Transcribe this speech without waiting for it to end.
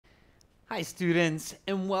Hi students,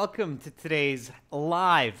 and welcome to today's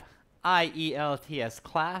live IELTS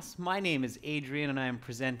class. My name is Adrian and I am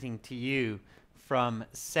presenting to you from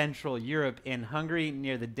Central Europe in Hungary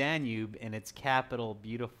near the Danube in its capital,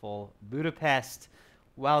 beautiful Budapest.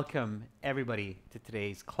 Welcome everybody to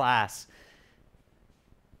today's class.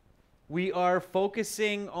 We are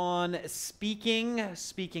focusing on speaking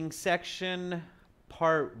section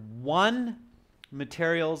part 1.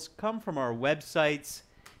 Materials come from our websites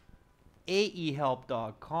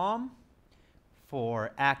aehelp.com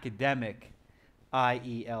for academic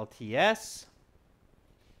IELTS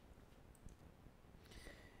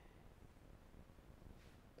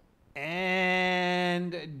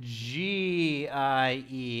and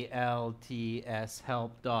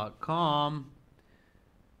gieltshelp.com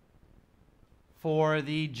for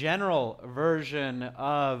the general version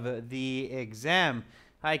of the exam.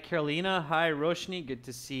 Hi Carolina, hi Roshni, good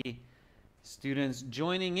to see students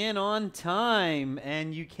joining in on time,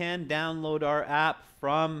 and you can download our app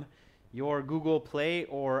from your Google Play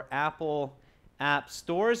or Apple app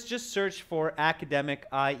stores. Just search for Academic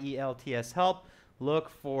IELTS Help. Look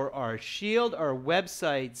for our shield. Our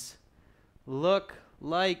websites look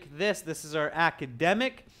like this. This is our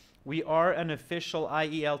academic. We are an official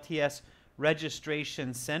IELTS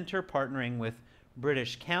registration center partnering with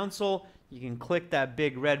British Council. You can click that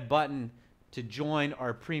big red button to join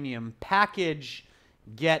our premium package,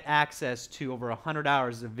 get access to over 100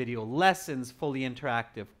 hours of video lessons, fully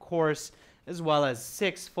interactive course, as well as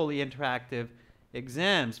 6 fully interactive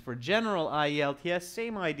exams. For general IELTS,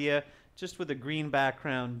 same idea, just with a green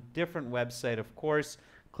background, different website, of course.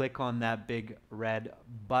 Click on that big red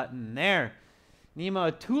button there.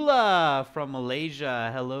 Nima Tula from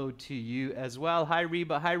Malaysia, hello to you as well. Hi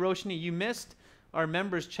Reba, hi Roshni, you missed our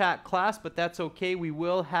members chat class, but that's okay. We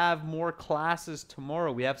will have more classes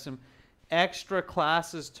tomorrow. We have some extra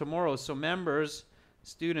classes tomorrow. So members,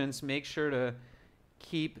 students, make sure to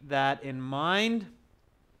keep that in mind.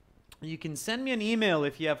 You can send me an email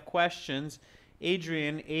if you have questions.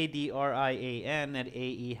 Adrian, A-D-R-I-A-N at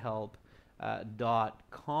aehelp.com.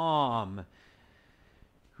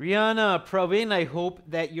 Rihanna, Praveen, I hope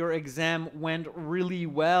that your exam went really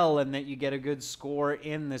well and that you get a good score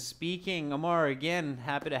in the speaking. Amar, again,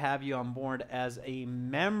 happy to have you on board as a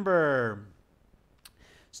member.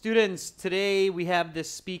 Students, today we have this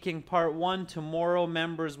speaking part 1. Tomorrow,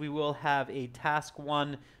 members, we will have a task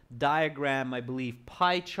 1 diagram, I believe,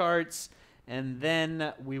 pie charts. And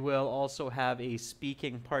then we will also have a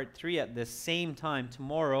speaking part 3 at the same time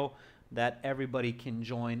tomorrow that everybody can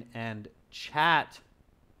join and chat.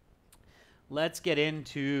 Let's get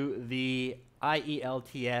into the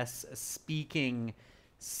IELTS speaking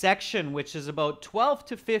section, which is about 12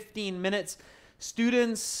 to 15 minutes.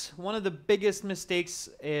 Students, one of the biggest mistakes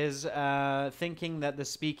is thinking that the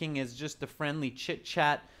speaking is just a friendly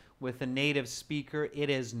chit-chat with a native speaker. It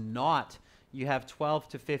is not. You have 12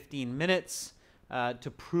 to 15 minutes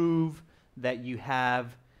to prove that you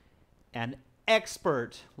have an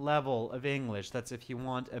expert level of English. That's if you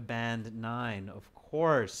want a band 9, of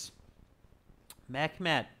course.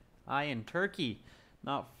 Mehmet, I in Turkey,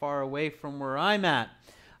 not far away from where I'm at.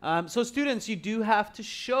 So students, you do have to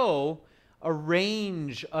show a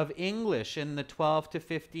range of English in the 12 to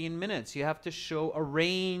 15 minutes. You have to show a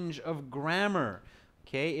range of grammar.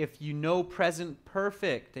 Okay, if you know present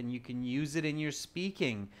perfect and you can use it in your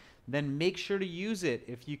speaking, then make sure to use it.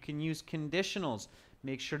 If you can use conditionals,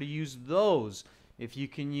 make sure to use those. If you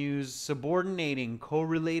can use subordinating,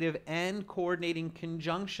 correlative, and coordinating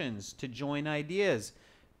conjunctions to join ideas,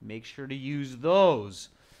 make sure to use those.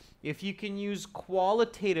 If you can use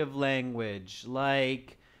qualitative language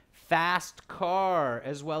like fast car,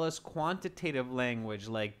 as well as quantitative language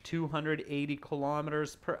like 280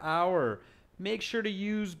 kilometers per hour, make sure to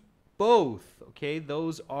use both. Okay,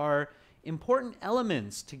 those are important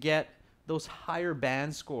elements to get those higher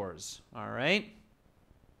band scores. All right.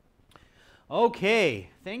 Okay,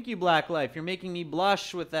 thank you, Black Life. You're making me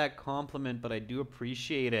blush with that compliment, but I do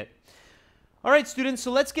appreciate it. All right, students,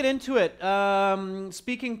 so let's get into it.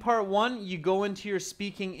 Speaking part 1, you go into your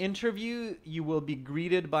speaking interview. You will be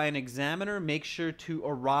greeted by an examiner. Make sure to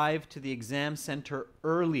arrive to the exam center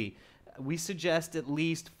early. We suggest at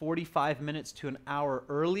least 45 minutes to an hour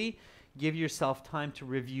early. Give yourself time to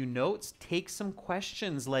review notes. Take some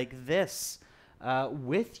questions like this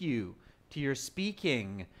with you to your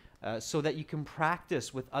speaking. So that you can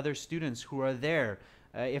practice with other students who are there.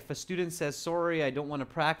 If a student says, sorry, I don't want to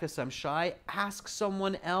practice, I'm shy, ask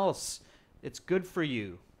someone else. It's good for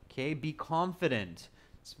you. Okay, be confident.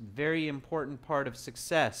 It's a very important part of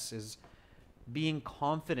success is being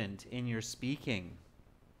confident in your speaking.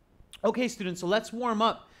 Okay, students, so let's warm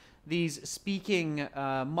up these speaking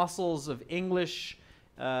muscles of English,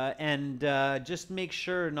 and just make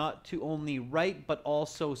sure not to only write but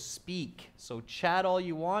also speak. So chat all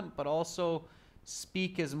you want, but also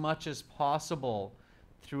speak as much as possible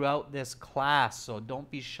throughout this class. So don't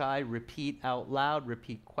be shy. Repeat out loud.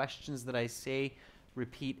 Repeat questions that I say.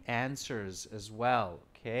 Repeat answers as well.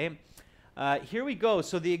 Okay. Here we go.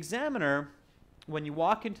 So the examiner, when you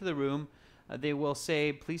walk into the room, they will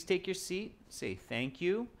say, please take your seat. Say thank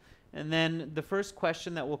you. And then the first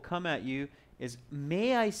question that will come at you is,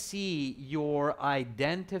 may I see your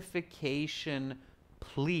identification,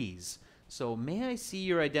 please? So may I see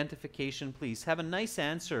your identification, please? Have a nice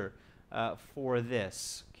answer for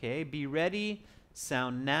this. Okay, be ready,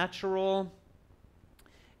 sound natural,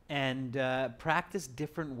 and practice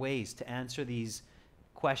different ways to answer these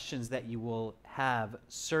questions that you will have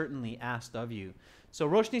certainly asked of you. So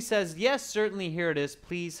Roshni says, yes, certainly, here it is.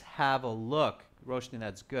 Please have a look. Roshni,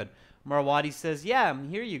 that's good. Marwadi says, yeah,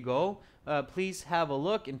 here you go. Please have a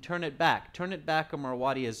look and turn it back. Turn it back,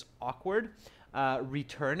 Marwadi, is awkward.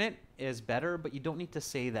 Return it is better, but you don't need to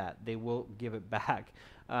say that. They will give it back.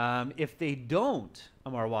 If they don't,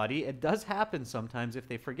 Amarwadi, it does happen sometimes. If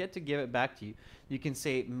they forget to give it back to you, you can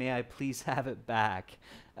say, may I please have it back?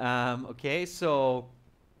 Okay, so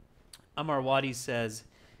Amarwadi says,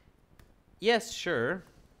 yes, sure.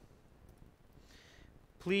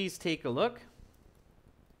 Please take a look.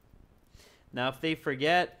 Now, if they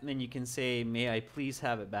forget, then you can say, may I please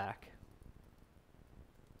have it back?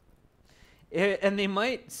 And they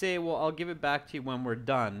might say, well, I'll give it back to you when we're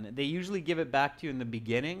done. They usually give it back to you in the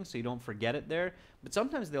beginning, so you don't forget it there. But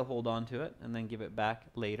sometimes they'll hold on to it and then give it back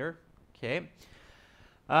later. Okay.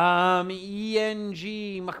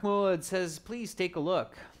 ENG Mahmoud says, please take a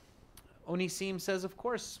look. Onisim says, of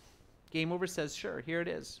course. Game Over says, sure, here it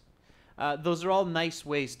is. Those are all nice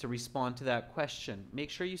ways to respond to that question. Make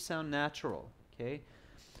sure you sound natural. Okay.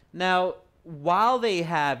 Now, while they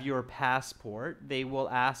have your passport, they will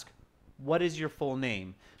ask, what is your full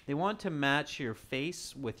name? They want to match your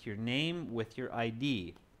face with your name, with your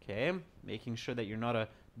ID, okay? Making sure that you're not a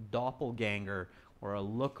doppelganger or a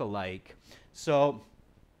look-alike. So,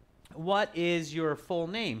 what is your full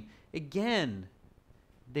name? Again,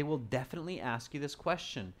 they will definitely ask you this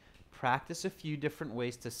question. Practice a few different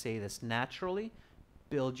ways to say this naturally.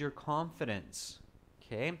 Build your confidence,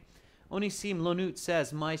 okay? Onisim Lonut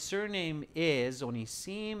says, my surname is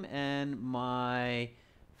Onisim and my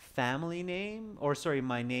family name, or sorry,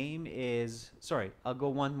 my name is, sorry, I'll go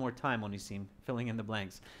one more time, Onisim, filling in the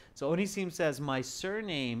blanks. So Onisim says, my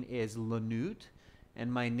surname is Lanut,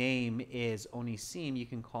 and my name is Onisim. You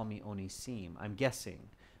can call me Onisim. I'm guessing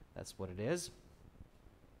that's what it is.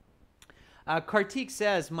 Kartik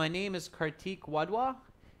says, my name is Kartik Wadwa,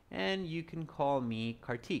 and you can call me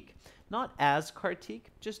Kartik. Not as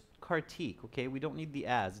Kartik, just Kartik, okay? We don't need the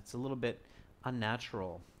as. It's a little bit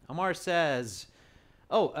unnatural. Amar says,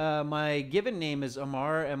 my given name is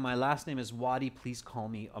Amar and my last name is Wadi. Please call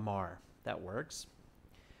me Amar. That works.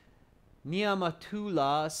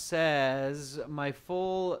 Niamatullah says, my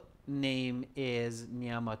full name is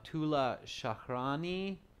Niamatullah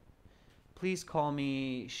Shahrani. Please call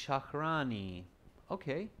me Shahrani.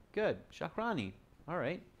 Okay, good. Shahrani. All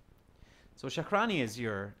right. So Shahrani is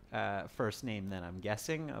your first name then, I'm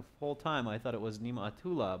guessing. The whole time I thought it was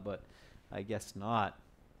Niamatullah, but I guess not.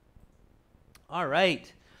 All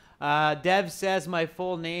right. Dev says, my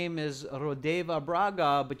full name is Rodeva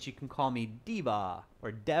Braga, but you can call me Diva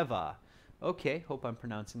or Deva. Okay, hope I'm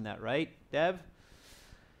pronouncing that right. Dev?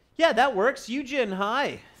 Yeah, that works. Eugene,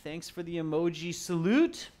 hi. Thanks for the emoji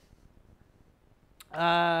salute.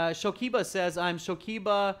 Shokiba says, I'm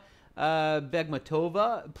Shokiba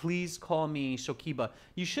Begmatova. Please call me Shokiba.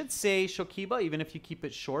 You should say, Shokiba, even if you keep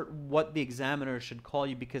it short, what the examiner should call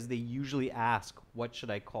you, because they usually ask, what should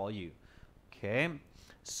I call you? Okay,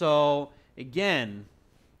 so again,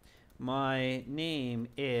 my name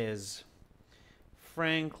is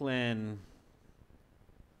Franklin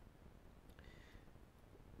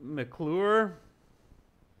McClure.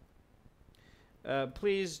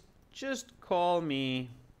 Please just call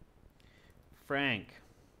me Frank.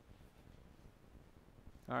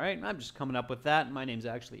 All right, I'm just coming up with that. My name's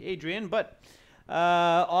actually Adrian, but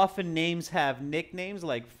often names have nicknames,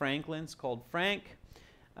 like Franklin's called Frank.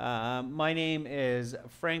 My name is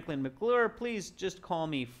Franklin McClure. Please just call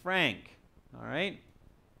me Frank. All right.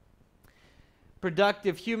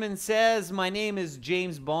 Productive Human says, my name is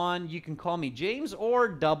James Bond. You can call me James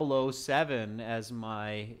or 007 as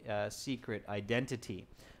my secret identity.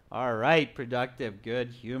 All right, Productive, good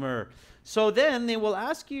humor. So then they will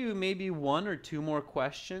ask you maybe one or two more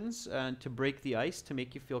questions to break the ice, to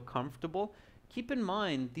make you feel comfortable. keep in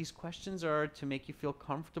mind, these questions are to make you feel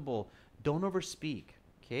comfortable. Don't overspeak,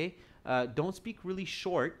 okay? Don't speak really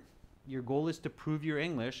short. Your goal is to prove your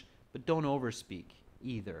English, but don't overspeak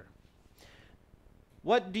either.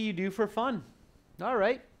 What do you do for fun? All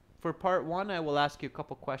right. For part one, I will ask you a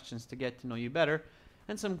couple questions to get to know you better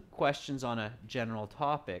and some questions on a general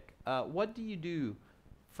topic. What do you do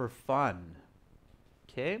for fun?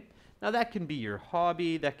 Okay. Now that can be your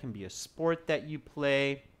hobby, that can be a sport that you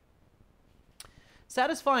play.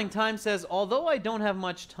 Satisfying Time says, although I don't have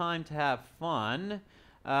much time to have fun,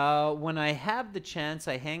 when I have the chance,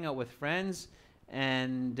 I hang out with friends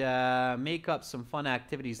and make up some fun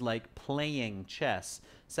activities like playing chess.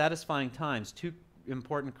 Satisfying Times, two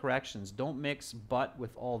important corrections. Don't mix but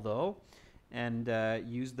with although, and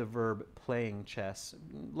use the verb playing chess.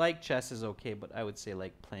 Like chess is okay, but I would say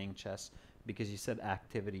like playing chess because you said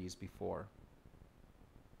activities before.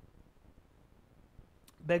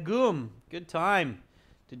 Begum, good time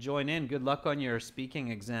to join in. Good luck on your speaking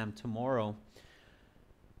exam tomorrow.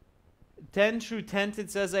 10 True Tented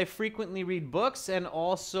says, I frequently read books and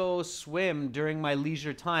also swim during my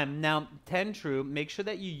leisure time. Now, 10 True, make sure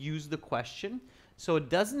that you use the question. So it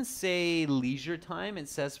doesn't say leisure time, it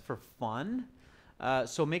says for fun.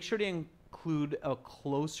 So make sure to include a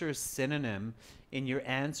closer synonym in your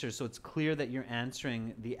answer so it's clear that you're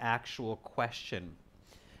answering the actual question.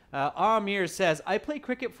 Amir says, I play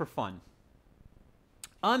cricket for fun.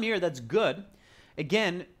 Amir, that's good.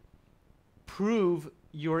 Again, prove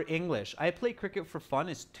your English. I play cricket for fun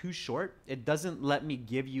is too short. It doesn't let me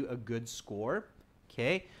give you a good score.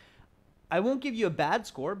 Okay. I won't give you a bad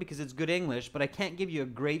score because it's good English, but I can't give you a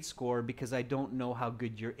great score because I don't know how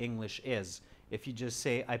good your English is if you just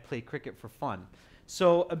say, I play cricket for fun.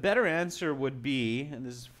 So a better answer would be, and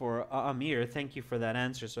this is for Amir, thank you for that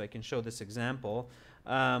answer so I can show this example.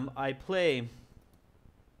 I play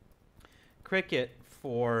cricket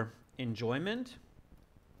for enjoyment.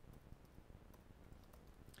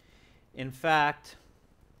 In fact,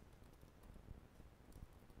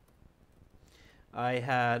 I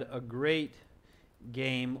had a great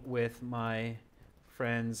game with my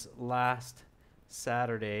friends last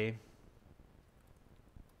Saturday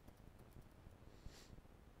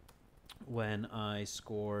when I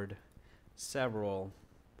scored several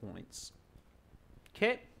points.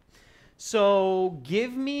 Okay, so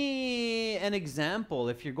give me an example.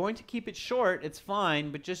 If you're going to keep it short, it's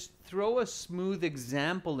fine, but just throw a smooth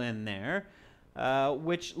example in there,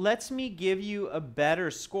 which lets me give you a better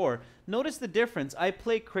score. Notice the difference. I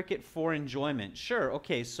play cricket for enjoyment. Sure,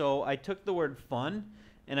 okay, so I took the word fun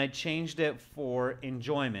and I changed it for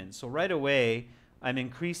enjoyment. So right away, I'm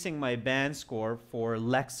increasing my band score for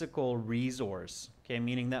lexical resource, okay,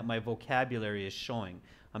 meaning that my vocabulary is showing.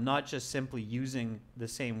 I'm not just simply using the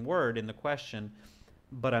same word in the question,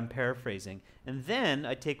 but I'm paraphrasing. And then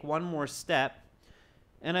I take one more step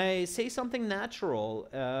and I say something natural,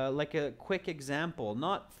 like a quick example,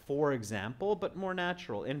 not for example, but more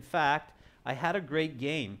natural. In fact, I had a great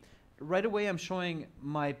game. Right away, I'm showing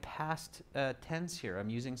my past tense here. I'm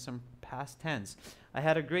using some past tense. I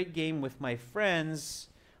had a great game with my friends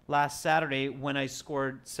last Saturday when I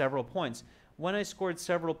scored several points. When I scored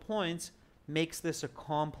several points makes this a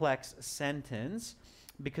complex sentence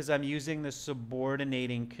because I'm using the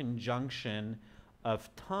subordinating conjunction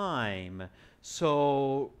of time.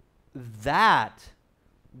 So that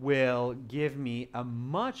will give me a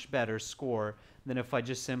much better score than if I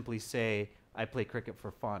just simply say, I play cricket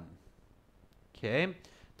for fun. Okay?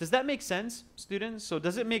 Does that make sense, students? So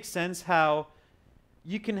does it make sense how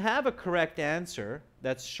you can have a correct answer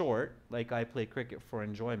that's short, like I play cricket for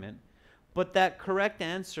enjoyment, but that correct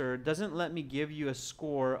answer doesn't let me give you a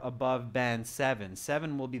score above band 7.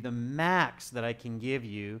 7 will be the max that I can give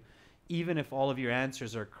you, even if all of your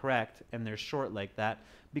answers are correct and they're short like that,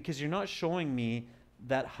 because you're not showing me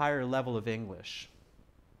that higher level of English.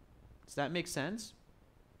 Does that make sense?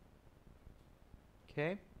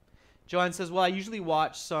 Okay. Joanne says, well, I usually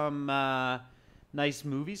watch some nice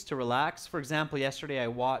movies to relax. For example, yesterday I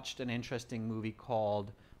watched an interesting movie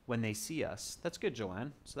called When They See Us. That's good,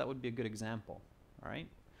 Joanne. So that would be a good example. All right.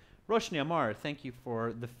 Roshni Amar, thank you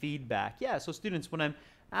for the feedback. Yeah, so students, when I'm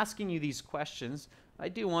asking you these questions, I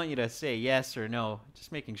do want you to say yes or no,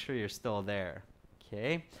 just making sure you're still there.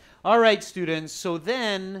 Okay. All right, students. So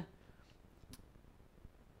then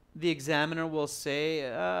the examiner will say,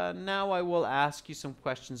 now I will ask you some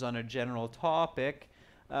questions on a general topic.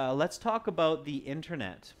 Let's talk about the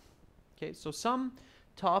internet. Okay, so some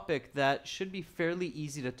topic that should be fairly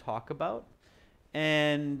easy to talk about.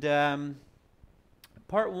 And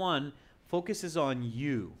part one focuses on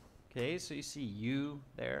you. Okay, so you see you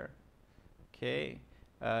there. Okay,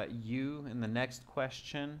 you in the next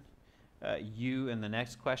question. You in the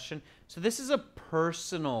next question. So this is a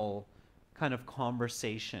personal kind of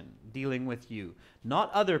conversation dealing with you,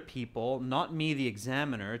 not other people, not me, the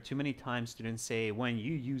examiner. Too many times students say, when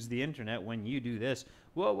you use the internet, when you do this.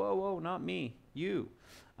 Whoa, whoa, whoa, not me, you.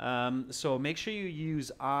 So make sure you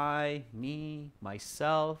use I, me,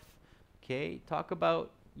 myself. Okay, talk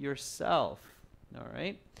about yourself. All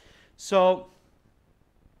right. So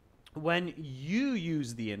when you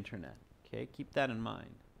use the internet, okay, keep that in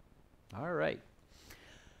mind. All right.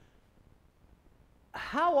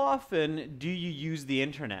 How often do you use the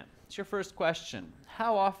internet? It's your first question.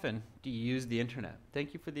 How often do you use the internet?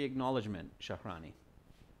 Thank you for the acknowledgement, Shahrani.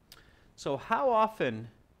 So how often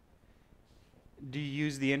do you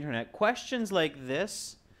use the internet? Questions like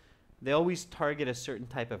this, they always target a certain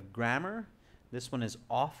type of grammar. This one is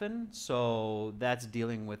often, so that's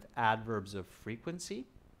dealing with adverbs of frequency.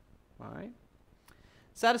 All right.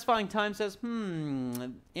 Satisfying Time says,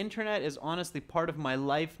 internet is honestly part of my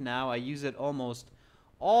life now. I use it almost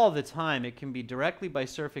all the time. It can be directly by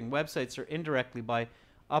surfing websites or indirectly by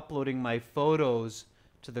uploading my photos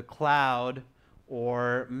to the cloud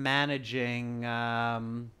or managing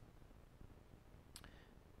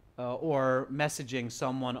or messaging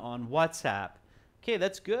someone on WhatsApp. Okay,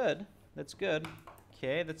 that's good. That's good.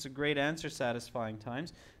 Okay, that's a great answer, Satisfying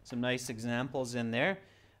Times. Some nice examples in there.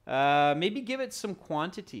 Maybe give it some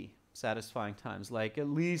quantity, Satisfying Times, like at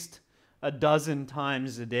least a dozen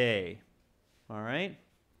times a day. All right?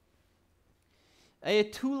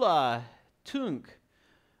 Ayatullah Tunk.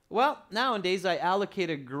 Well, nowadays I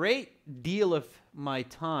allocate a great deal of my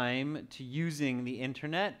time to using the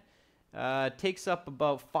internet. It takes up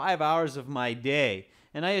about 5 hours of my day.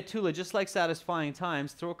 And Ayatullah, just like Satisfying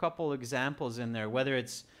Times, throw a couple examples in there, whether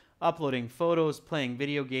it's uploading photos, playing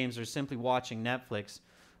video games, or simply watching Netflix.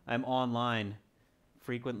 I'm online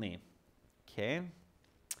frequently. Okay.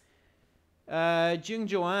 Jung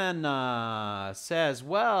Joanna says,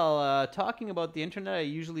 well, talking about the internet, I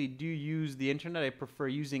usually do use the internet. I prefer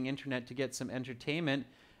using internet to get some entertainment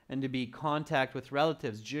and to be in contact with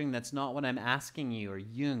relatives. Jung, that's not what I'm asking you. Or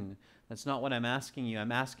Jung, that's not what I'm asking you.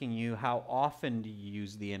 I'm asking you, how often do you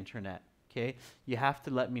use the internet? Okay. You have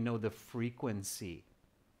to let me know the frequency.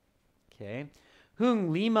 Okay.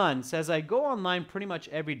 Hung Liman says, I go online pretty much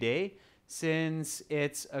every day since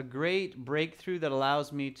it's a great breakthrough that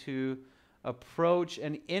allows me to approach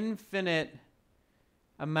an infinite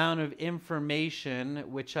amount of information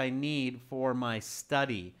which I need for my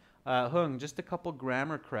study. Hung, just a couple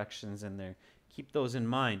grammar corrections in there. Keep those in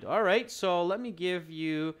mind. All right, so let me give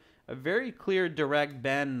you a very clear, direct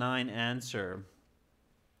Band 9 answer.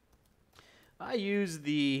 I use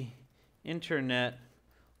the internet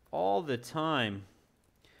all the time.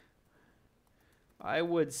 I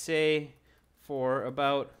would say for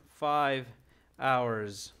about 5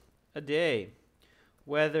 hours a day,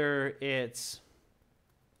 whether it's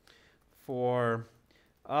for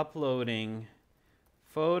uploading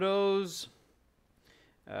photos,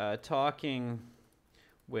 talking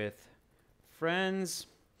with friends,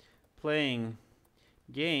 playing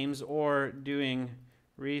games, or doing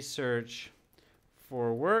research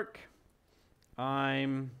for work.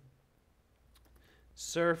 I'm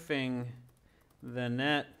surfing the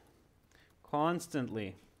net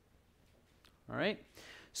constantly. All right.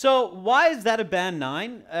 So why is that a Band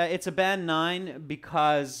 9? It's a Band 9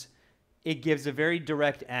 because it gives a very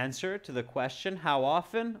direct answer to the question, how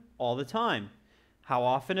often? All the time. How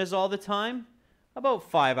often is all the time? About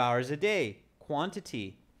 5 hours a day.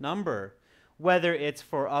 Quantity, number. Whether it's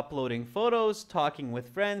for uploading photos, talking with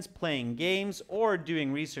friends, playing games, or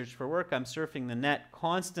doing research for work, I'm surfing the net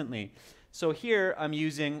constantly. So here I'm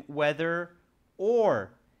using whether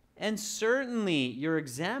or. And certainly your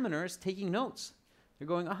examiner is taking notes. They're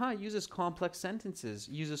going, uses complex sentences,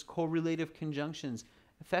 uses correlative conjunctions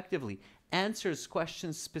effectively, answers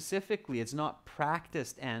questions specifically. It's not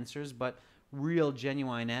practiced answers, but real,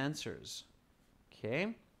 genuine answers.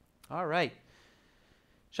 Okay? All right.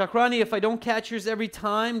 Shakrani, if I don't catch yours every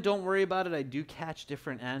time, don't worry about it. I do catch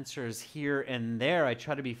different answers here and there. I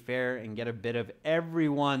try to be fair and get a bit of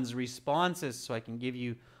everyone's responses so I can give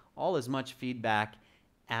you all as much feedback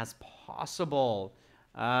as possible.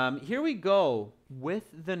 Here we go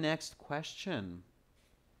with the next question.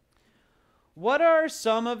 What are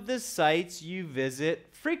some of the sites you visit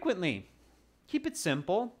frequently? Keep it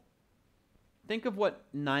simple. Think of what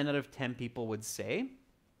 9 out of 10 people would say.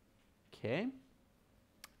 Okay.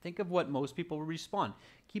 Think of what most people will respond.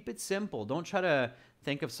 Keep it simple. Don't try to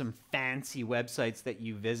think of some fancy websites that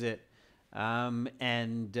you visit and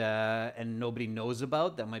nobody knows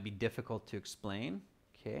about. That might be difficult to explain.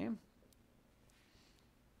 Okay.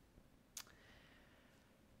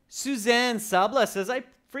 Suzanne Sabla says, I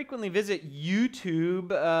frequently visit YouTube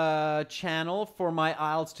channel for my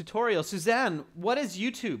IELTS tutorial. Suzanne, what is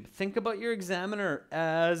YouTube? Think about your examiner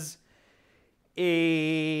as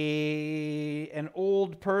an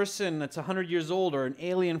old person that's 100 years old or an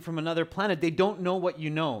alien from another planet. They don't know what you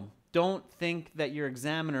know. Don't think that your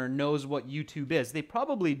examiner knows what YouTube is. They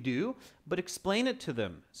probably do, but explain it to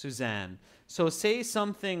them, Suzanne. So say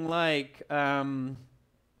something like,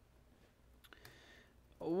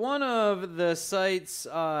 one of the sites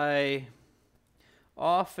I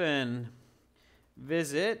often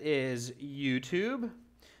visit is YouTube,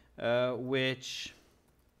 which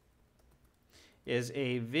is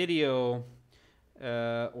a video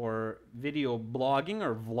or video blogging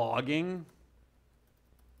or vlogging,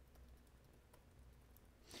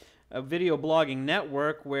 a video blogging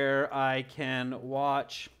network where I can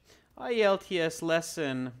watch IELTS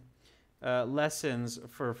lessons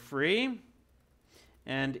for free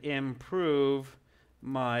and improve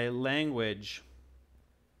my language.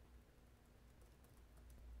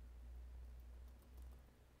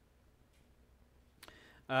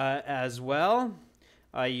 As well,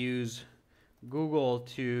 I use Google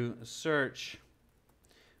to search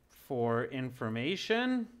for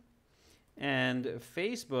information and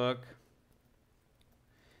Facebook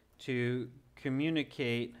to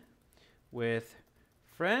communicate with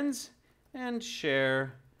friends and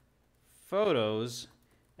share photos,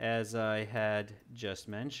 as I had just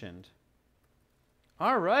mentioned.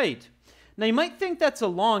 All right. Now, you might think that's a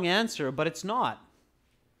long answer, but it's not.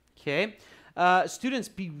 Okay? Students,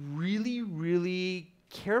 be really, really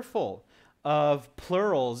careful of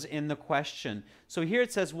plurals in the question. So here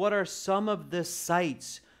it says, what are some of the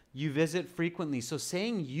sites you visit frequently? So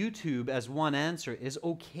saying YouTube as one answer is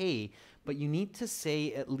okay, but you need to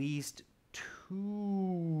say at least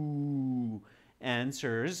two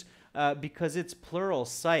answers because it's plural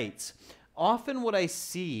sites. Often what I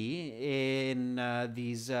see in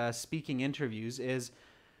these speaking interviews is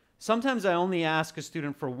sometimes I only ask a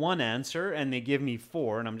student for one answer and they give me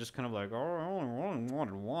four, and I'm just kind of like, oh, I only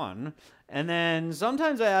wanted one. And then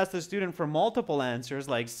sometimes I ask the student for multiple answers,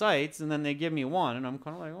 like sites, and then they give me one, and I'm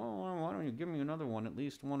kind of like, oh, why don't you give me another one, at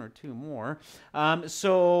least one or two more.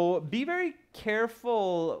 So be very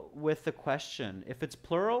careful with the question. If it's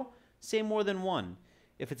plural, say more than one.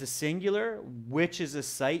 If it's a singular, which is a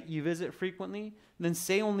site you visit frequently, then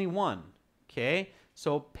say only one, okay?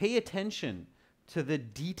 So pay attention to the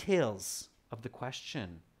details of the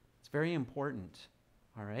question. It's very important,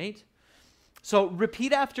 all right? So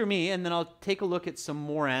repeat after me, and then I'll take a look at some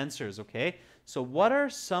more answers, okay? So what are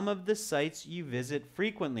some of the sites you visit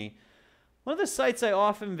frequently? One of the sites I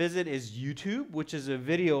often visit is YouTube, which is a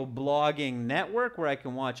video blogging network where I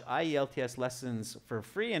can watch IELTS lessons for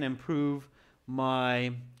free and improve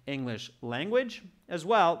my English language. As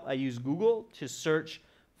well, I use Google to search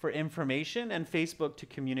for information and Facebook to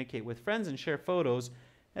communicate with friends and share photos,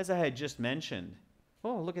 as I had just mentioned.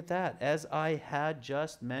 Oh, look at that. As I had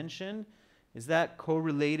just mentioned. Is that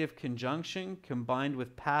correlative conjunction combined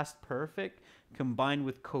with past perfect, combined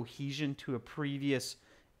with cohesion to a previous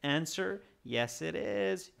answer? Yes, it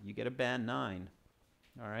is. You get a band 9.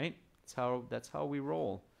 All right? That's how we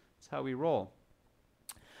roll. That's how we roll.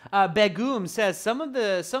 Begum says,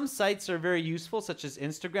 some sites are very useful, such as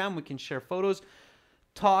Instagram. We can share photos,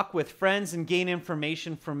 talk with friends, and gain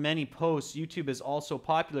information from many posts. YouTube is also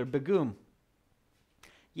popular. Begum.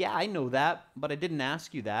 Yeah, I know that, but I didn't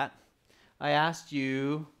ask you that. I asked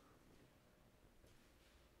you,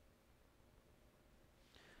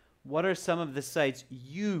 what are some of the sites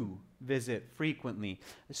you visit frequently?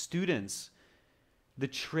 Students, the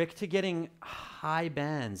trick to getting high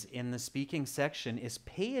bands in the speaking section is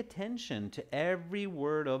pay attention to every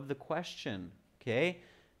word of the question, okay?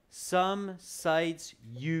 Some sites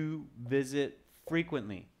you visit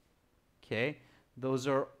frequently, okay? Those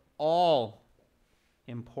are all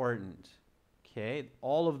important, okay?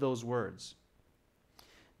 All of those words.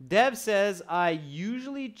 Dev says, I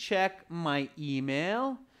usually check my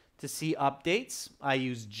email to see updates. I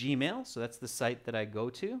use Gmail, so that's the site that I go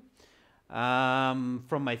to.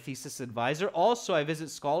 From my thesis advisor. Also, I visit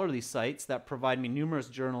scholarly sites that provide me numerous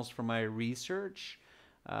journals for my research,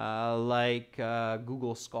 like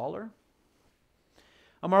Google Scholar.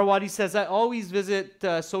 Amarwadi says, I always visit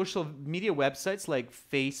social media websites like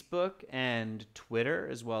Facebook and Twitter,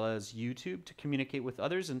 as well as YouTube, to communicate with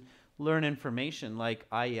others and learn information like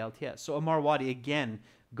IELTS. So Amarwadi, again,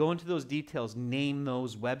 go into those details, name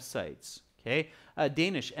those websites. Okay,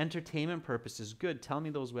 Danish, entertainment purposes. Good, tell me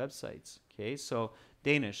those websites. Okay, so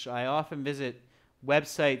Danish, I often visit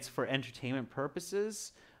websites for entertainment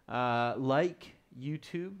purposes like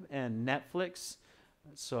YouTube and Netflix.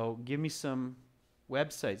 So give me some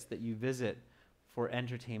websites that you visit for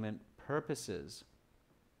entertainment purposes.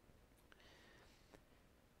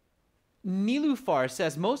 Nilufar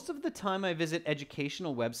says, most of the time I visit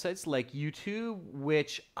educational websites like YouTube,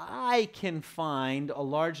 which I can find a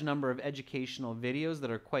large number of educational videos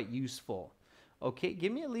that are quite useful. Okay,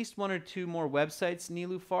 give me at least one or two more websites,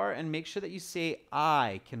 Nilufar, and make sure that you say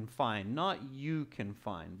I can find, not you can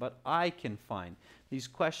find, but I can find. These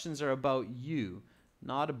questions are about you,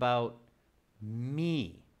 not about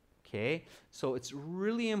me. Okay, so it's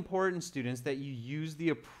really important, students, that you use the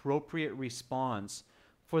appropriate response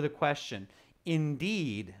for the question.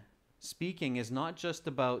 Indeed, speaking is not just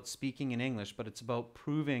about speaking in English, but it's about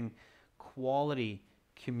proving quality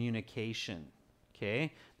communication.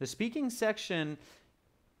 Okay? The speaking section,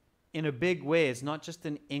 in a big way, is not just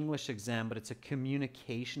an English exam, but it's a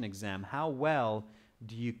communication exam. How well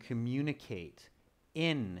do you communicate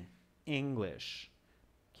in English?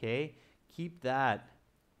 Okay? Keep that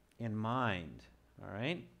in mind. All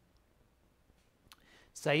right?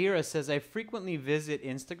 Saira says, I frequently visit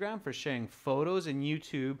Instagram for sharing photos and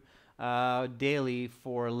YouTube daily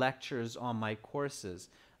for lectures on my courses.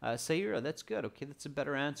 Saira, that's good. Okay, that's a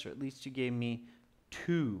better answer. At least you gave me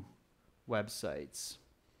 2 websites.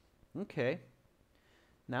 Okay,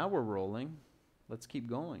 now we're rolling. Let's keep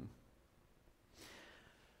going.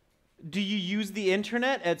 Do you use the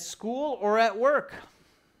internet at school or at work?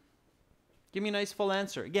 Give me a nice full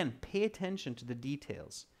answer. Again, pay attention to the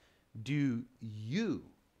details. Do you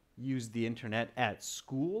use the internet at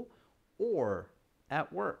school or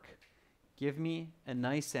at work? Give me a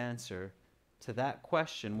nice answer to that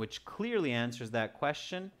question, which clearly answers that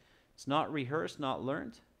question. It's not rehearsed, not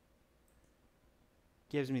learned.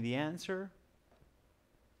 Gives me the answer,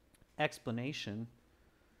 explanation,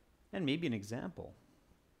 and maybe an example.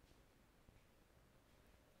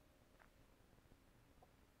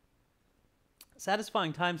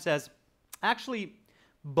 Satisfying Time says, actually,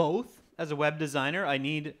 both. As a web designer, I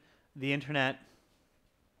need the internet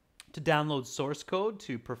to download source code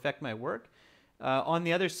to perfect my work. On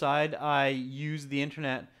the other side, I use the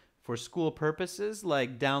internet for school purposes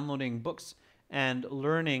like downloading books and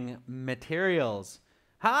learning materials.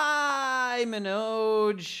 Hi,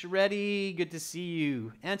 Manoj. Ready? Good to see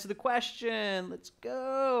you. Answer the question. Let's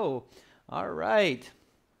go. All right.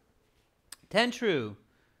 Tentru.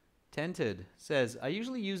 Tented says, I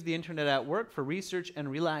usually use the internet at work for research and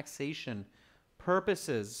relaxation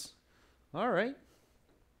purposes. All right.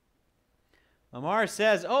 Amar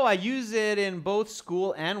says, oh, I use it in both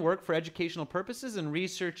school and work for educational purposes and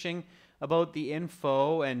researching about the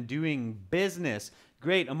info and doing business.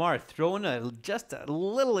 Great, Amar, throw in just a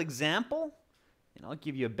little example, and I'll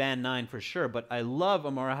give you a band 9 for sure. But I love,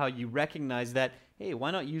 Amar, how you recognize that, hey,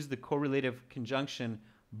 why not use the correlative conjunction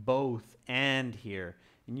both and here?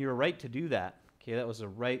 And you're right to do that. Okay, that was the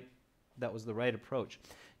right approach.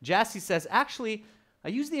 Jassy says, actually, I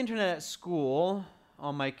use the internet at school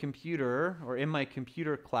on my computer or in my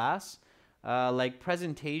computer class, like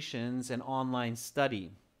presentations and online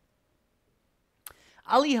study.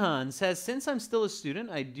 Alihan says, since I'm still a student,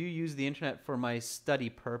 I do use the internet for my study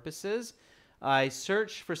purposes. I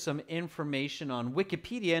search for some information on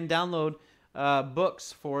Wikipedia and download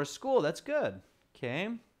books for school. That's good. Okay.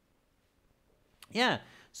 Yeah.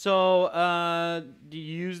 So do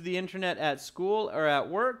you use the internet at school or at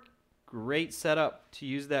work? Great setup to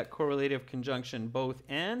use that correlative conjunction both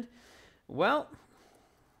and. Well,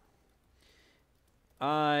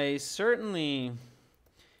 I certainly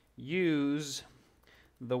use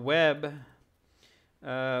the web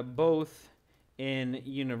both in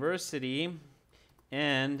university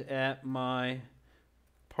and at my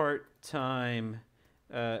part-time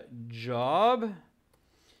job.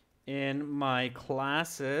 In my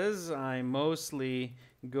classes, I mostly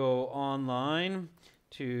go online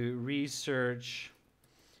to research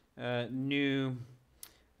new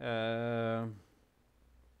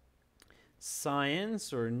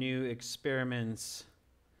science or new experiments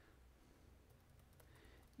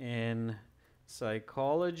in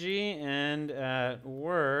psychology, and at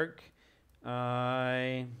work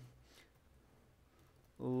I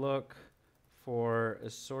look for a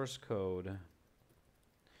source code.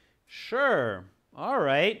 Sure. All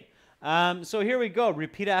right. So here we go.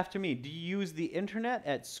 Repeat after me. Do you use the internet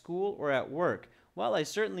at school or at work? Well, I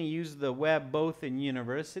certainly use the web both in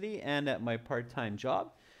university and at my part-time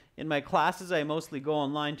job. In my classes, I mostly go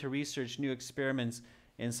online to research new experiments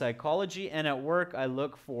in psychology, and at work, I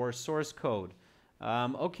look for source code.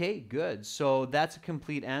 Okay, good. So that's a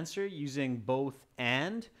complete answer using both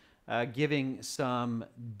and, giving some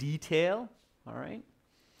detail. All right.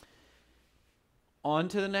 On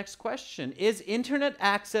to the next question. Is internet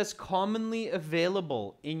access commonly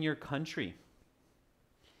available in your country?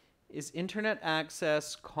 Is internet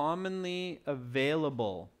access commonly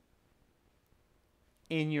available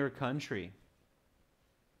in your country?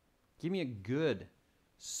 Give me a good,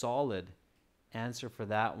 solid answer for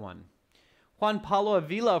that one. Juan Paulo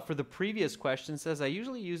Avila for the previous question says, I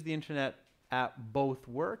usually use the internet at both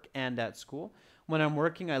work and at school. When I'm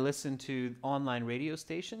working, I listen to online radio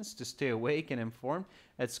stations to stay awake and informed.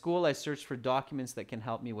 At school, I search for documents that can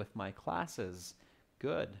help me with my classes.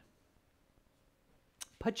 Good.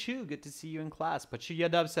 Pachu, good to see you in class. Pachu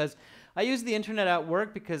Yadav says, I use the internet at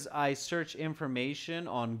work because I search information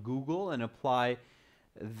on Google and apply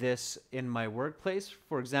this in my workplace.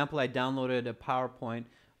 For example, I downloaded a PowerPoint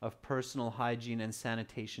of personal hygiene and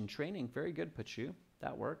sanitation training. Very good, Pachu.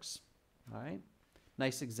 That works. All right.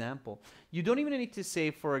 Nice example. You don't even need to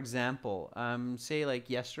say, for example, say like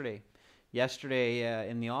yesterday. Yesterday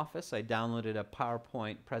in the office, I downloaded a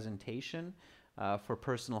PowerPoint presentation for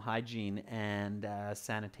personal hygiene and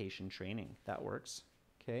sanitation training. That works.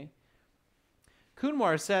 Okay.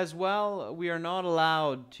 Kunwar says, well, we are not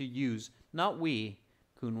allowed to use, not we,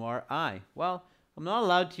 Kunwar, I. Well, I'm not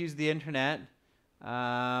allowed to use the internet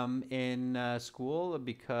in school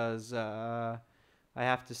because I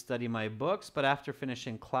have to study my books, but after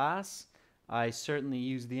finishing class, I certainly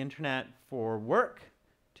use the internet for work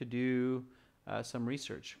to do some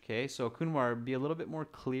research. Okay, so Kunwar, be a little bit more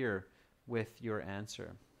clear with your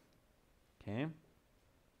answer. Okay.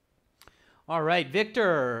 All right,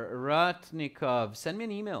 Victor Ratnikov, send me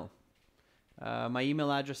an email. My email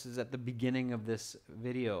address is at the beginning of this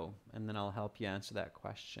video, and then I'll help you answer that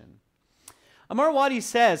question. Amar Wadi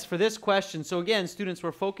says, for this question, so again, students,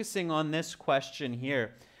 we're focusing on this question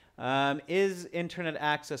here. Is internet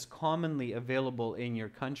access commonly available in your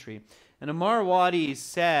country? And Amar Wadi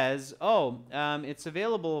says, it's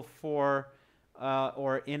available for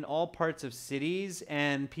or in all parts of cities,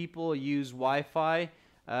 and people use Wi-Fi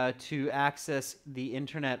to access the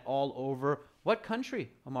internet all over. What country,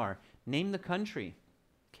 Amar? Name the country.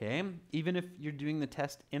 Okay, even if you're doing the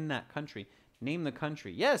test in that country, name the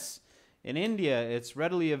country. Yes. In India, it's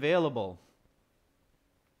readily available.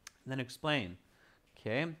 Then explain.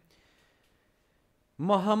 Okay.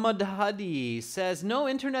 Muhammad Hadi says, no,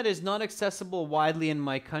 internet is not accessible widely in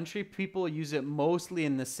my country. People use it mostly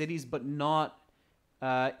in the cities, but not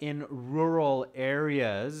in rural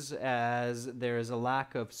areas as there is a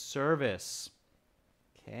lack of service.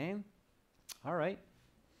 Okay. All right.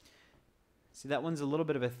 See, that one's a little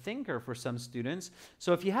bit of a thinker for some students.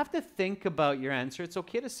 So if you have to think about your answer, it's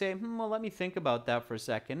okay to say, well, let me think about that for a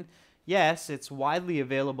second. Yes, it's widely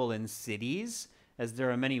available in cities, as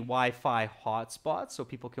there are many Wi-Fi hotspots, so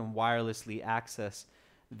people can wirelessly access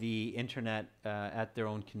the internet at their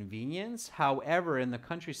own convenience. However, in the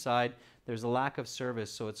countryside, there's a lack of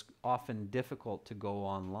service, so it's often difficult to go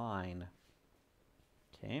online.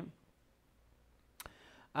 Okay.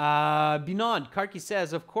 Binod, Karki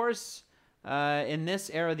says, of course, in this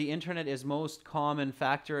era, the internet is most common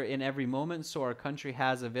factor in every moment, so our country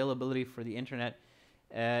has availability for the internet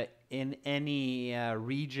in any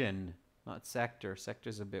region, not sector.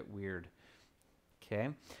 Sector's a bit weird. Okay.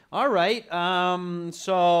 All right.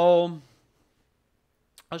 So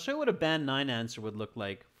I'll show you what a Band 9 answer would look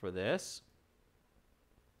like for this.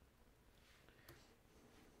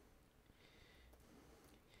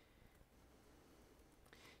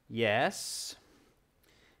 Yes.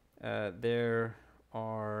 There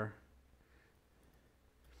are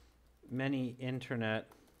many internet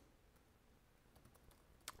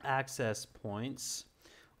access points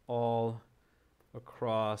all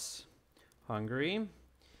across Hungary.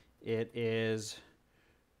 It is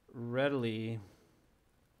readily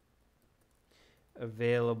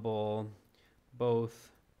available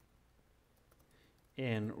both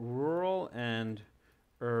in rural and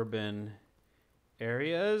urban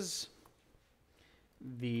areas.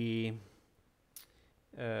 The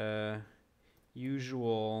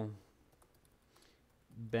usual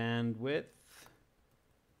bandwidth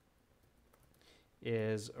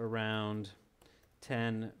is around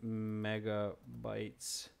 10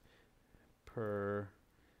 megabytes per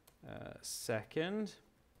second,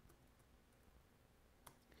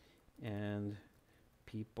 and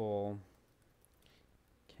people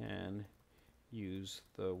can use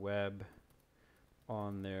the web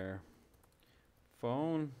on their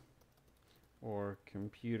phone or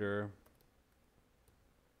computer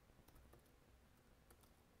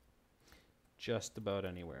just about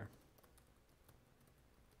anywhere.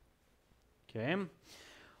 Okay.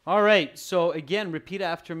 All right. So again, repeat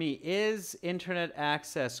after me. Is internet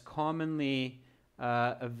access commonly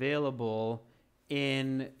available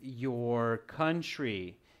in your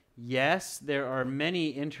country? Yes, there are many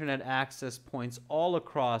internet access points all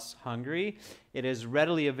across Hungary. It is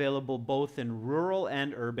readily available both in rural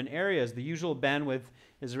and urban areas. The usual bandwidth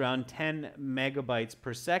is around 10 megabytes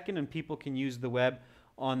per second, and people can use the web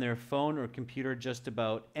on their phone or computer just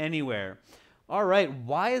about anywhere. All right,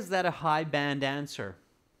 why is that a high band answer?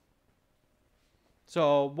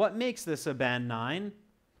 So what makes this a band 9?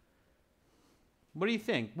 What do you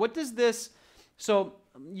think? What does this... So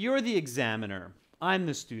you're the examiner. I'm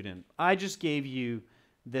the student. I just gave you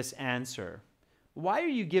this answer. Why are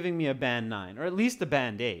you giving me a band 9, or at least a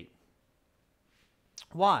band 8?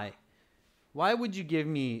 Why? Why would you give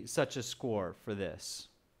me such a score for this?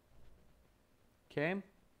 Okay.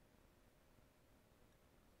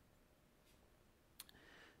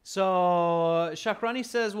 So Shakrani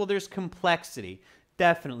says, well, there's complexity.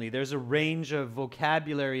 Definitely. There's a range of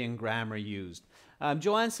vocabulary and grammar used.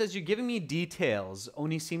 Joanne says, you're giving me details.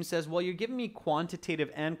 Onisim says, well, you're giving me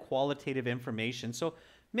quantitative and qualitative information. So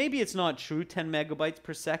maybe it's not true, 10 megabytes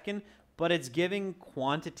per second, but it's giving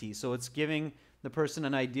quantity. So it's giving the person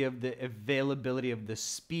an idea of the availability of the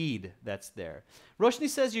speed that's there. Roshni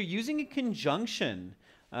says, you're using a conjunction.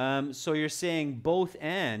 So you're saying both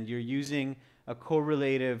and. You're using a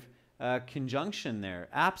correlative conjunction there.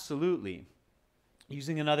 Absolutely.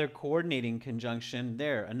 Using another coordinating conjunction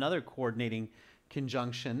there. Another coordinating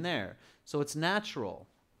conjunction there. So it's natural.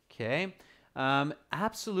 Okay.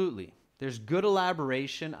 Absolutely. There's good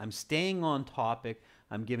elaboration. I'm staying on topic.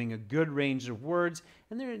 I'm giving a good range of words.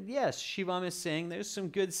 And there, yes, Shivam is saying there's some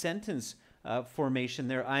good sentence formation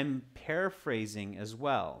there. I'm paraphrasing as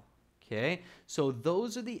well. Okay. So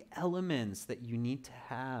those are the elements that you need to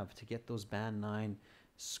have to get those band 9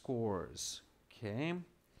 scores. Okay.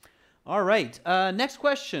 All right. Next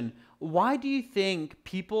question. Why do you think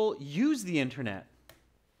people use the internet?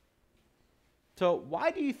 So why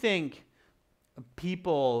do you think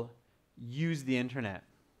people use the internet?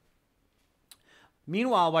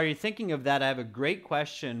 Meanwhile, while you're thinking of that, I have a great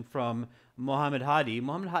question from Mohammed Hadi.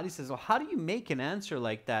 Mohammed Hadi says, well, how do you make an answer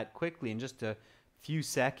like that quickly in just a few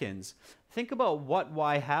seconds? Think about what,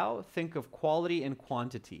 why, how. Think of quality and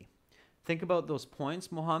quantity. Think about those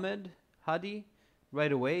points, Mohammed Hadi,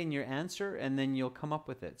 right away in your answer, and then you'll come up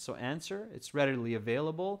with it. So answer, it's readily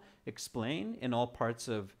available. Explain, in all parts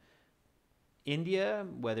of India,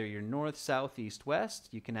 whether you're north, south, east, west,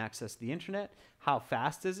 you can access the internet. How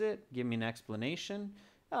fast is it? Give me an explanation.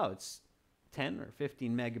 Oh, it's 10 or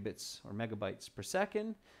 15 megabits or megabytes per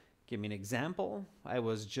second. Give me an example. I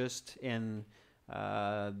was just in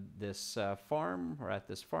this farm, or at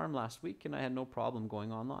this farm last week, and I had no problem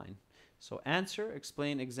going online. So answer,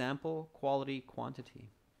 explain, example, quality,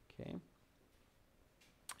 quantity. Okay.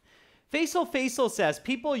 Faisal says,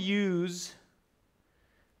 people use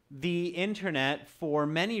the internet for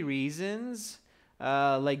many reasons,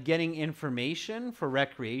 like getting information for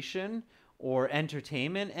recreation or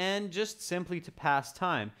entertainment, and just simply to pass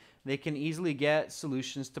time. They can easily get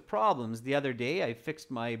solutions to problems. The other day, I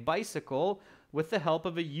fixed my bicycle with the help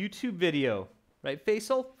of a YouTube video. Right,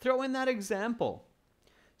 Faisal? Throw in that example.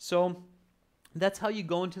 So that's how you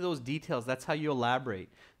go into those details. That's how you elaborate.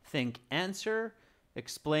 Think answer,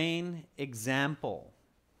 explain, example.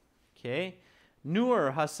 Okay?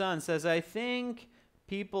 Noor Hassan says, I think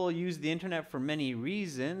people use the internet for many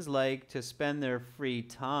reasons, like to spend their free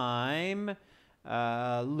time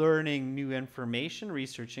learning new information,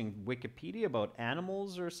 researching Wikipedia about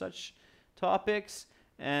animals or such topics,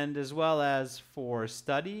 and as well as for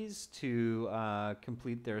studies, to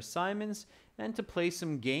complete their assignments, and to play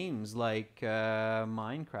some games like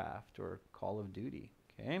Minecraft or Call of Duty.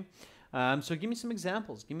 Okay, so give me some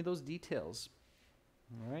examples. Give me those details.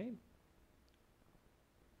 All right.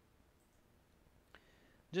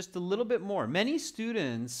 Just a little bit more. Many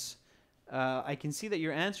students, I can see that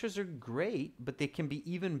your answers are great, but they can be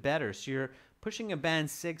even better. So you're pushing a band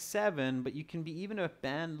 6, 7, but you can be even a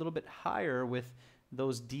band a little bit higher with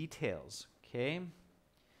those details. Okay.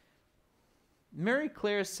 Mary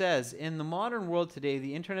Claire says, in the modern world today,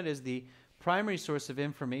 the internet is the primary source of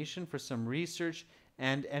information for some research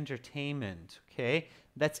and entertainment. Okay.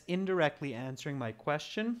 That's indirectly answering my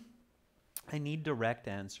question. I need direct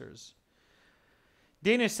answers.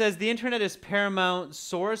 Danish says, the internet is paramount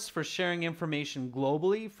source for sharing information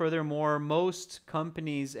globally. Furthermore, most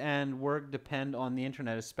companies and work depend on the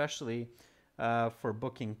internet, especially for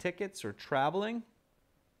booking tickets or traveling.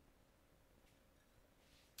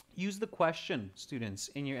 Use the question, students,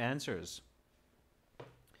 in your answers.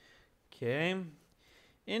 Okay.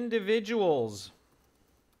 Individuals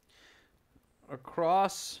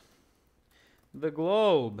across the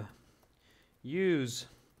globe use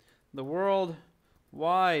the World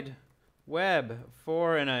wide web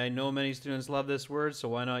for, and I know many students love this word, so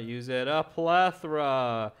why not use it? A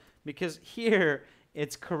plethora. Because here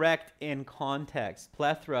it's correct in context.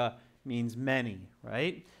 Plethora means many,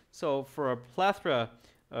 right? So for a plethora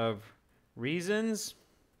of reasons,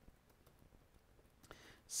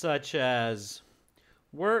 such as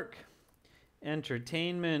work,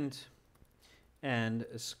 entertainment, and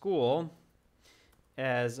school,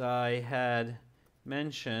 as I had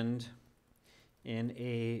mentioned in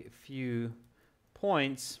a few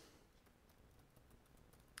points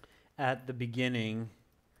at the beginning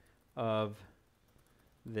of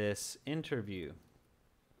this interview.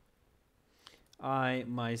 I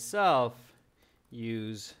myself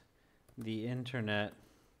use the internet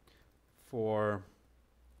for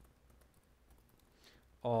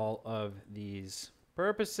all of these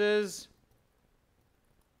purposes,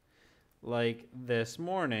 like this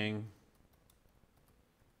morning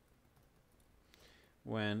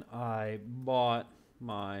when I bought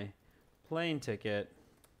my plane ticket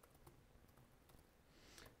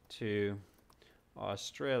to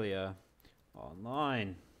Australia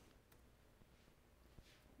online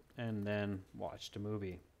and then watched a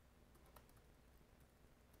movie.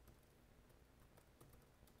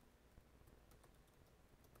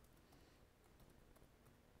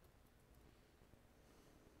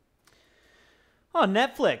 Oh,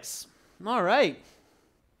 Netflix. All right.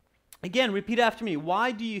 Again, repeat after me.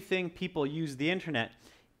 Why do you think people use the internet?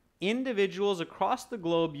 Individuals across the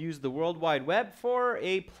globe use the World Wide Web for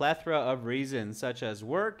a plethora of reasons, such as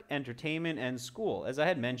work, entertainment, and school. As I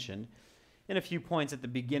had mentioned in a few points at the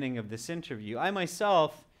beginning of this interview, I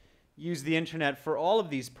myself use the internet for all of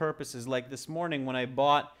these purposes, like this morning when I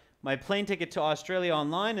bought my plane ticket to Australia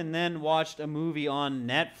online and then watched a movie on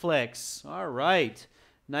Netflix. All right.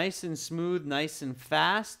 Nice and smooth, nice and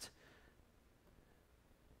fast,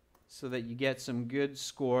 so that you get some good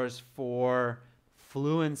scores for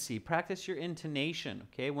fluency. Practice your intonation,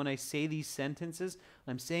 okay? When I say these sentences,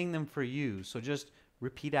 I'm saying them for you, so just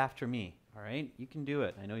repeat after me, all right? You can do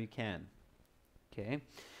it. I know you can. Okay,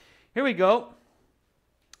 here we go.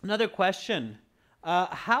 Another question.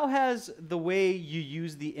 How has the way you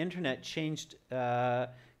use the internet changed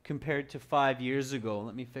compared to 5 years ago?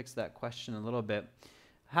 Let me fix that question a little bit.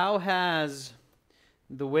 How has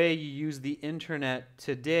the way you use the internet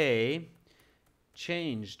today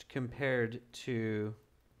changed compared to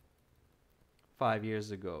 5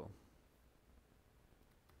 years ago?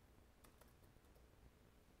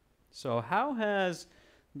 So how has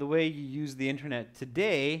the way you use the internet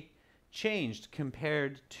today changed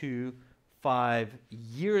compared to 5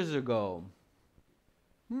 years ago?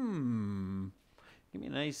 Give me a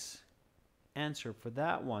nice answer for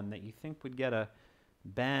that one that you think would get a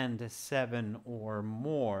band 7 or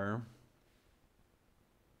more.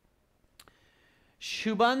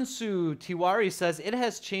 Shubhansu Tiwari says, it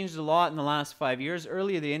has changed a lot in the last 5 years.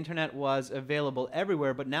 Earlier, the internet was available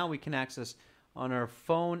everywhere, but now we can access on our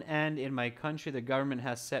phone, and in my country, the government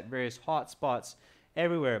has set various hotspots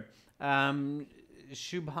everywhere.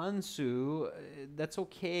 Shubhansu, that's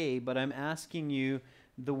okay, but I'm asking you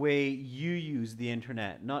the way you use the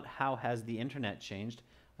internet, not how has the internet changed.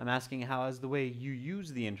 I'm asking how has the way you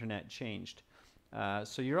use the internet changed.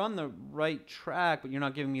 So you're on the right track, but you're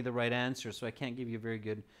not giving me the right answer, so I can't give you a very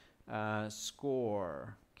good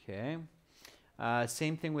score. Okay.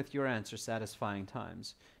 Same thing with your answer, satisfying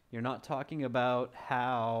times. You're not talking about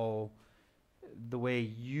how the way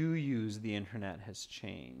you use the internet has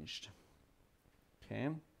changed. Okay.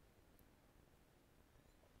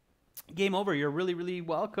 Game over. You're really, really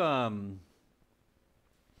welcome.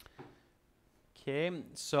 Okay,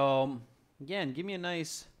 so again, give me a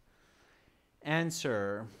nice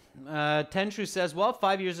answer. Tenshu says, well,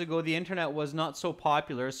 5 years ago, the internet was not so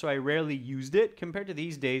popular, so I rarely used it. Compared to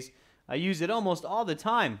these days, I use it almost all the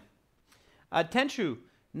time. Tenshu,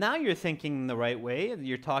 now you're thinking the right way.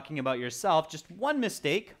 You're talking about yourself. Just one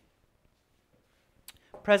mistake.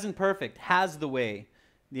 Present perfect has the way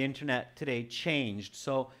the internet today changed.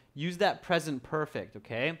 So use that present perfect,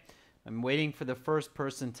 okay? I'm waiting for the first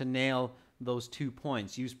person to nail those 2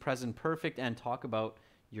 points. Use present perfect and talk about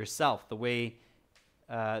yourself, the way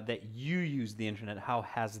that you use the internet. How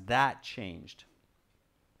has that changed?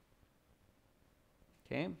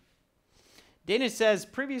 Okay. Danish says,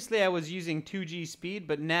 previously I was using 2G speed,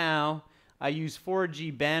 but now I use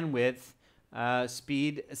 4G bandwidth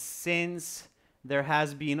speed since there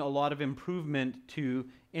has been a lot of improvement to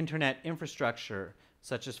internet infrastructure,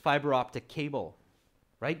 such as fiber optic cable.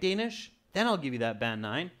 Right, Danish? Then I'll give you that band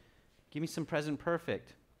 9. Give me some present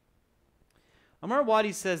perfect. Amar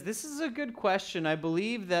Wadi says, this is a good question. I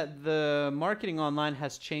believe that the marketing online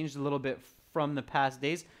has changed a little bit from the past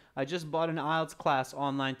days. I just bought an IELTS class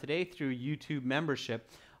online today through YouTube membership.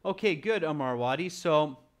 Okay, good, Amarwadi.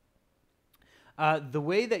 So the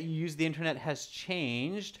way that you use the internet has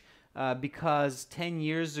changed because 10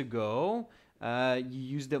 years ago, you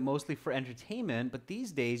used it mostly for entertainment, but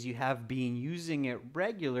these days you have been using it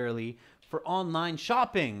regularly for online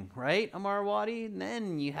shopping, right, Amarwadi? And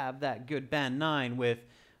then you have that good band 9 with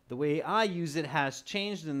the way I use it has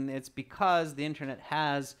changed, and it's because the internet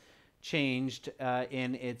has changed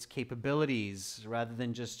in its capabilities. Rather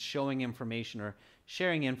than just showing information or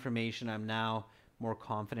sharing information, I'm now more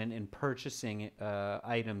confident in purchasing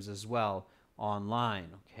items as well online,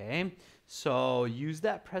 okay? So use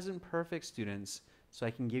that present perfect, students, so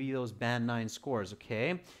I can give you those band 9 scores,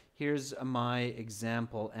 okay? Here's my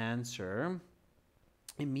example answer.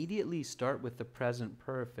 Immediately start with the present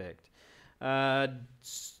perfect.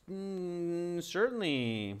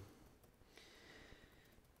 Certainly.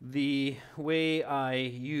 The way I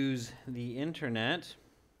use the internet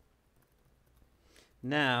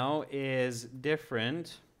now is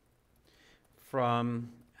different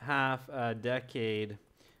from half a decade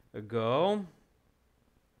ago.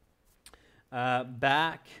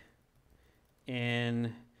 Back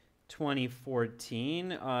in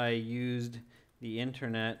 2014, I used the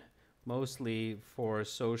internet mostly for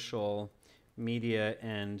social media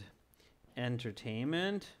and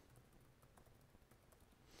entertainment.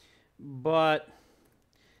 But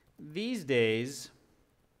these days,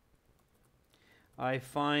 I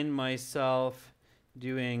find myself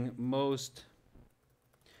doing most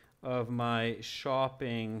of my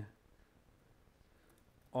shopping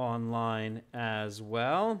online as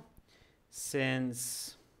well,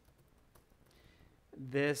 since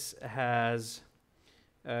this has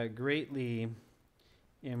greatly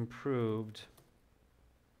improved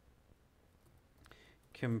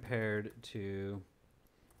compared to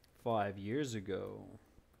 5 years ago.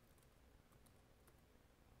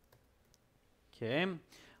 Okay.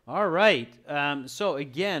 All right. So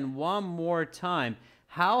again, one more time.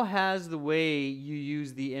 How has the way you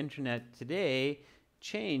use the internet today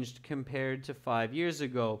changed compared to 5 years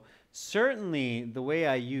ago? Certainly, the way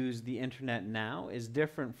I use the internet now is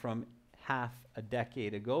different from half a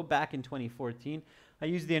decade ago. Back in 2014, I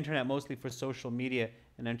used the internet mostly for social media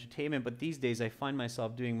and entertainment, but these days I find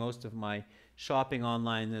myself doing most of my shopping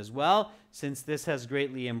online as well, since this has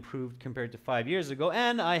greatly improved compared to 5 years ago,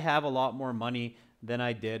 and I have a lot more money than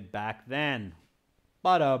I did back then.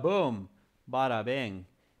 Bada boom, bada bing,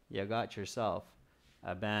 you got yourself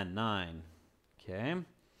a band 9. Okay,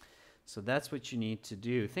 so that's what you need to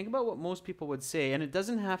do. Think about what most people would say, and it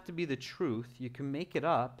doesn't have to be the truth. You can make it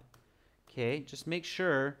up. Okay, just make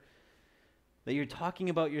sure that you're talking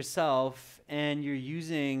about yourself and you're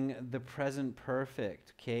using the present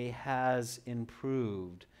perfect, okay? Has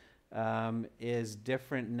improved, is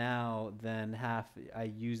different now than half I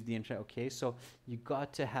used the internet, okay? So you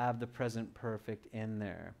got to have the present perfect in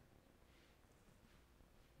there.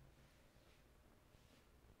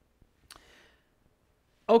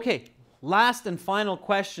 Okay, last and final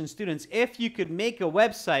question, students. If you could make a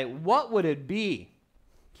website, what would it be?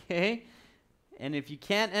 Okay? And if you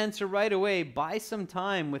can't answer right away, buy some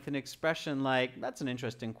time with an expression like, that's an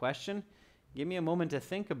interesting question. Give me a moment to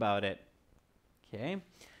think about it. Okay?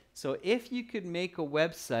 So if you could make a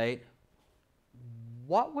website,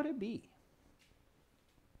 what would it be?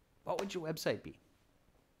 What would your website be?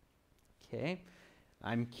 Okay?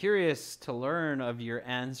 I'm curious to learn of your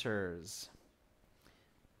answers.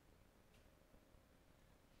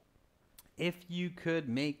 If you could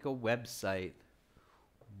make a website,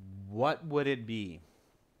 what would it be?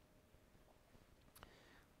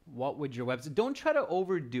 What would your website? Don't try to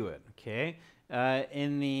overdo it, okay?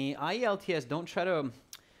 In the IELTS, don't try to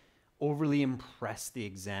overly impress the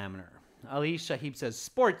examiner. Ali Shahib says,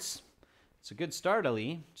 sports. It's a good start,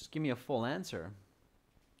 Ali. Just give me a full answer.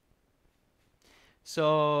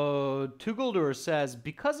 So Tuguldur says,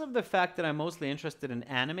 because of the fact that I'm mostly interested in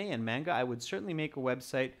anime and manga, I would certainly make a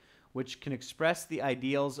website which can express the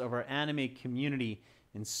ideals of our anime community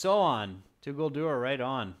and so on. Tuguldur, right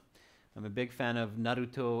on. I'm a big fan of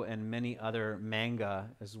Naruto and many other manga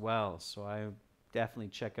as well, so I definitely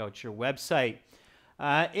check out your website.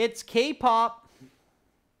 It's K-pop.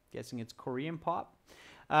 Guessing it's Korean pop.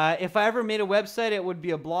 If I ever made a website, it would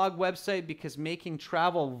be a blog website because making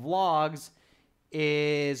travel vlogs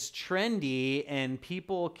is trendy and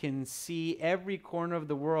people can see every corner of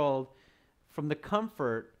the world from the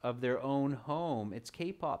comfort of their own home. It's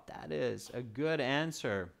K-pop. That is a good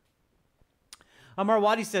answer.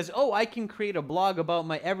 Amarwadi says, oh, I can create a blog about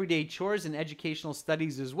my everyday chores and educational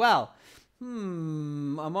studies as well.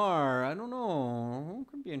 Amar, I don't know.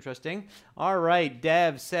 Could be interesting. All right,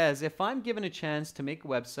 Dev says, if I'm given a chance to make a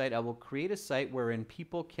website, I will create a site wherein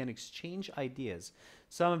people can exchange ideas.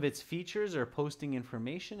 Some of its features are posting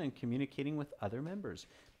information and communicating with other members.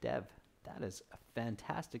 Dev, that is a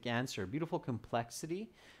fantastic answer. Beautiful complexity.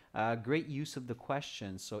 Great use of the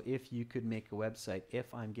question. So if you could make a website,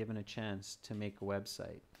 if I'm given a chance to make a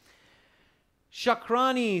website.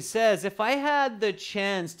 Shakrani says, if I had the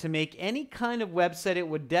chance to make any kind of website, it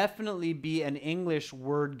would definitely be an English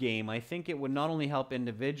word game. I think it would not only help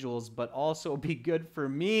individuals, but also be good for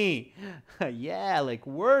me. Yeah, like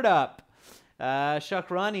word up.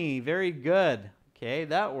 Shakrani, very good. Okay,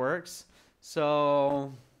 that works.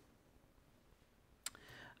 So,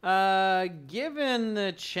 given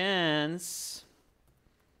the chance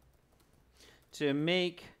to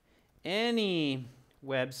make any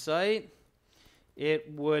website,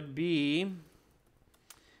 it would be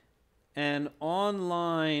an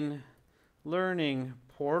online learning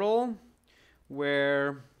portal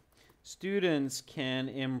where students can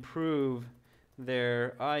improve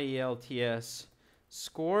their IELTS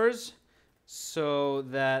scores so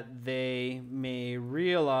that they may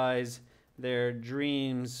realize their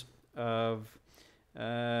dreams of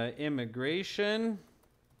immigration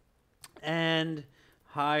and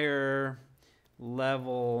higher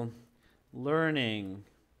level learning.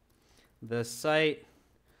 The site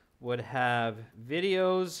would have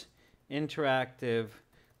videos, interactive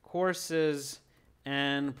courses,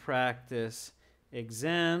 and practice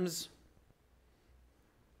exams,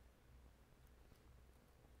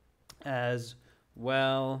 as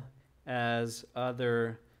well as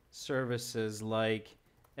other services like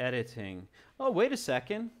editing. Oh, wait a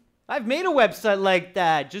second. I've made a website like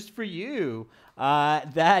that just for you.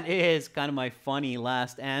 That is kind of my funny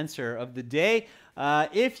last answer of the day.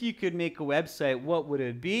 If you could make a website, what would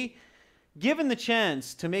it be? Given the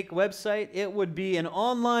chance to make a website, it would be an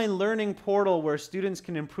online learning portal where students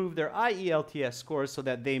can improve their IELTS scores so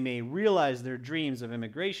that they may realize their dreams of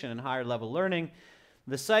immigration and higher level learning.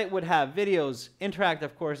 The site would have videos,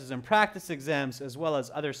 interactive courses, and practice exams, as well as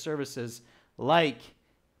other services like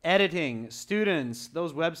editing. Students,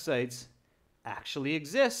 those websites actually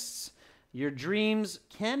exists. Your dreams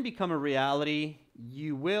can become a reality.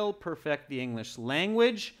 You will perfect the English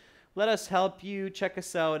language. Let us help you. Check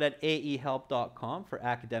us out at aehelp.com for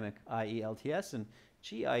academic IELTS and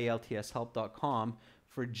gieltshelp.com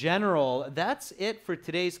for general. That's it for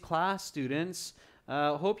today's class, students.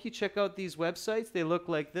 Hope you check out these websites. They look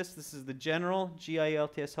like this. This is the general,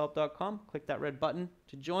 gieltshelp.com. Click that red button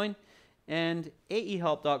to join. And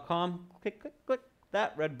aehelp.com. Click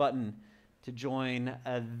that red button to join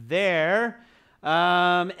there.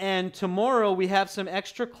 And tomorrow we have some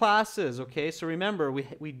extra classes, okay? So remember,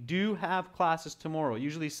 we do have classes tomorrow.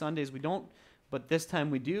 Usually Sundays we don't, but this time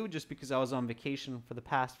we do, just because I was on vacation for the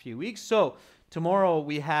past few weeks. So tomorrow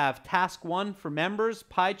we have task 1 for members,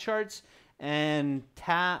 pie charts, and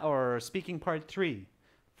speaking part 3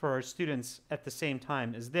 for our students at the same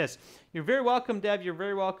time as this. You're very welcome, Dev. You're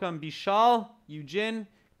very welcome, Bishal, Eugene,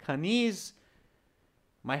 Kaniz.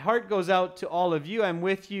 My heart goes out to all of you. I'm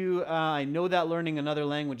with you. I know that learning another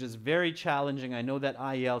language is very challenging. I know that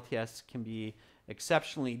IELTS can be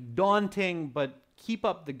exceptionally daunting, but keep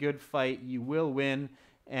up the good fight. You will win,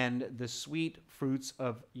 and the sweet fruits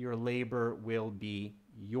of your labor will be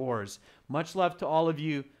yours. Much love to all of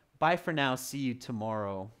you. Bye for now. See you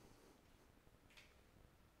tomorrow.